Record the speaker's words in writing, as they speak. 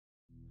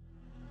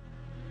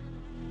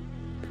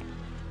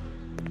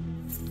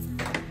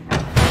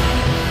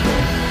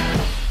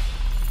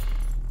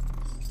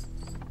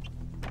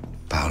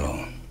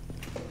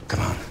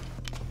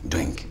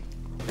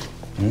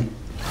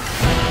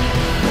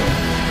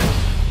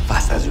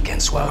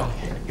swallow.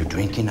 You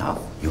drink enough,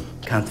 you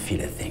can't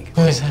feel a thing.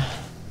 What is that?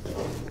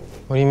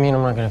 What do you mean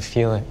I'm not gonna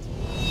feel it?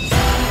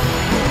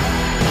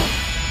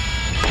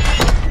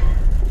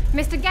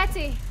 Mr.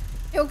 Getty,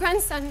 your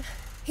grandson,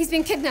 he's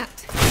been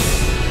kidnapped.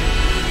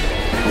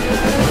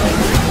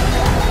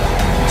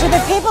 To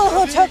the people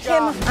who took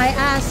him, I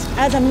ask,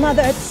 as a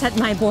mother, set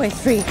my boy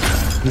free.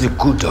 He's a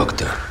good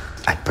doctor,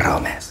 I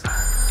promise.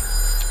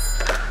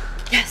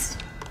 Yes.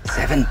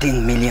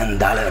 $17 million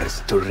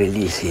to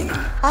release him.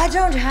 I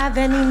don't have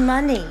any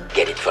money.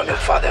 Get it from your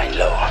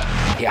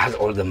father-in-law. He has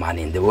all the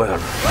money in the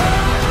world.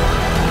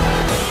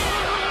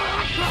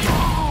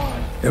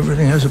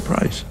 Everything has a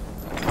price.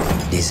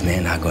 These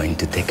men are going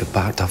to take a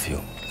part of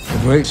you. The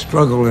great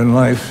struggle in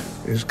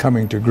life is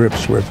coming to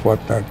grips with what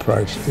that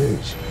price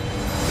is.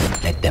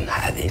 Let them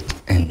have it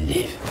and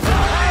leave.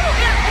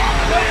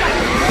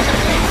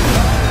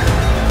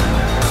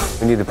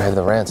 We need to pay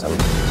the ransom.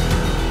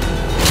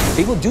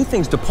 People do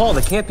things to Paul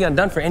that can't be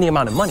undone for any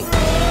amount of money.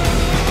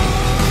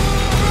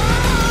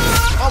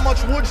 How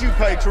much would you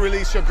pay to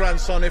release your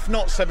grandson if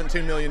not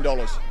 $17 million?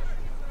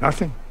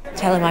 Nothing.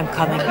 Tell him I'm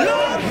coming.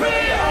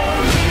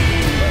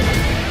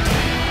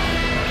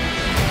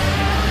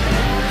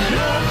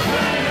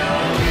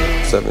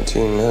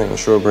 17 million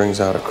sure brings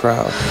out a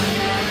crowd.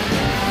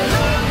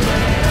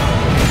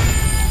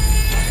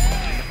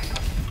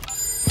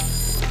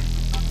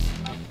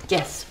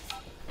 Yes.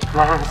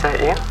 Mom, is that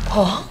you?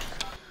 Paul?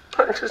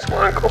 I just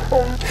want to go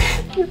home.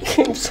 You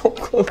came so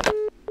close.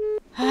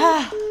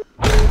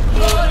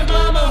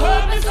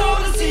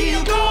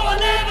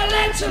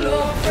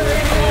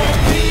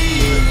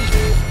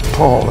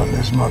 Paul and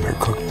his mother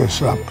cooked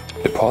this up.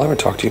 Did Paul ever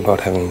talk to you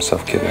about having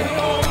himself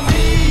kidnapped?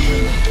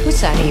 Whose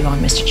side are you on,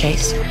 Mr.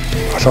 Chase?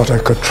 I thought I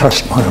could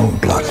trust my own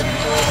blood.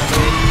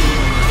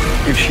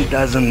 If she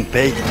doesn't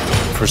pay,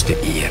 first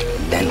the ear,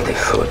 then the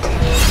foot.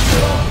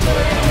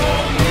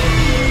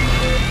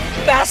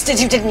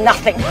 Bastards, you did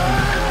nothing.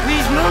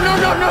 Please,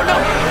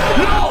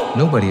 no!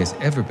 Nobody has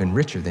ever been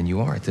richer than you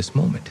are at this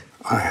moment.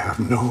 I have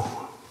no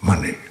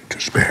money to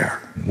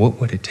spare. What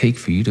would it take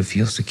for you to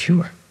feel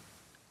secure?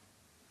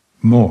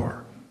 More.